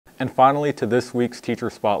And finally, to this week's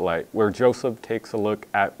Teacher Spotlight, where Joseph takes a look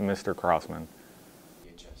at Mr. Croasmun.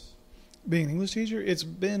 DHS. Being an English teacher, it's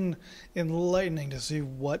been enlightening to see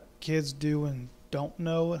what kids do and don't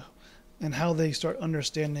know and how they start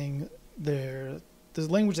understanding the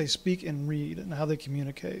language they speak and read and how they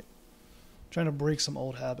communicate. Trying to break some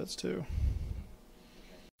old habits too.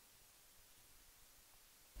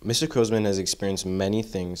 Mr. Croasmun has experienced many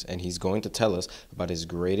things, and he's going to tell us about his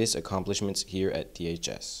greatest accomplishments here at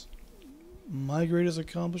DHS. My greatest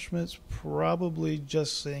accomplishment is probably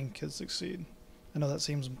just seeing kids succeed. I know that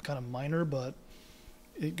seems kind of minor, but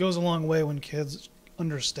it goes a long way when kids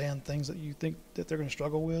understand things that you think that they're going to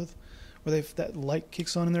struggle with, where that light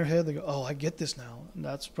kicks on in their head. They go, oh, I get this now. And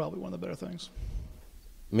that's probably one of the better things.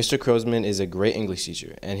 Mr. Croasmun is a great English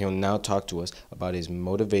teacher, and he'll now talk to us about his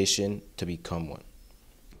motivation to become one.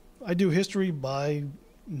 I do history by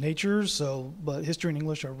nature, but history and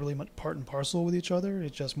English are really much part and parcel with each other.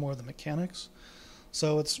 It's just more of the mechanics.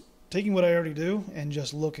 So it's taking what I already do and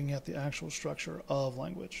just looking at the actual structure of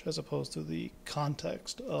language as opposed to the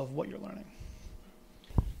context of what you're learning.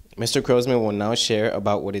 Mr. Croasmun will now share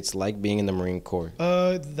about what it's like being in the Marine Corps.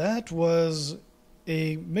 That was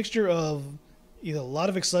a mixture of either a lot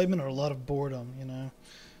of excitement or a lot of boredom, you know.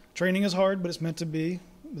 Training is hard, but it's meant to be.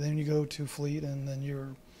 Then you go to fleet, and then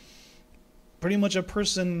you're pretty much a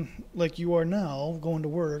person like you are now going to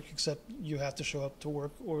work, except you have to show up to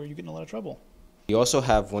work or you get in a lot of trouble. We also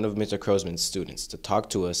have one of Mr. Croasmun's students to talk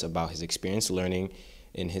to us about his experience learning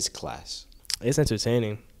in his class. It's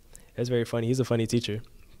entertaining. It's very funny. He's a funny teacher,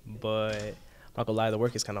 but I'm not gonna lie, the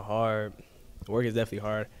work is kind of hard. The work is definitely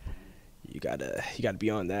hard. You gotta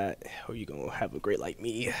be on that, or you gonna have a grade like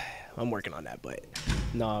me. I'm working on that, but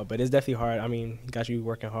no, but it's definitely hard. I mean, got you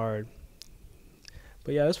working hard.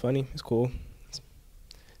 But yeah, it's funny. It's cool. It's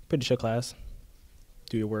pretty chill class.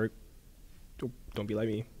 Do your work. Don't be like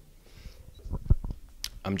me.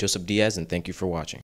 I'm Joseph Diaz, and thank you for watching.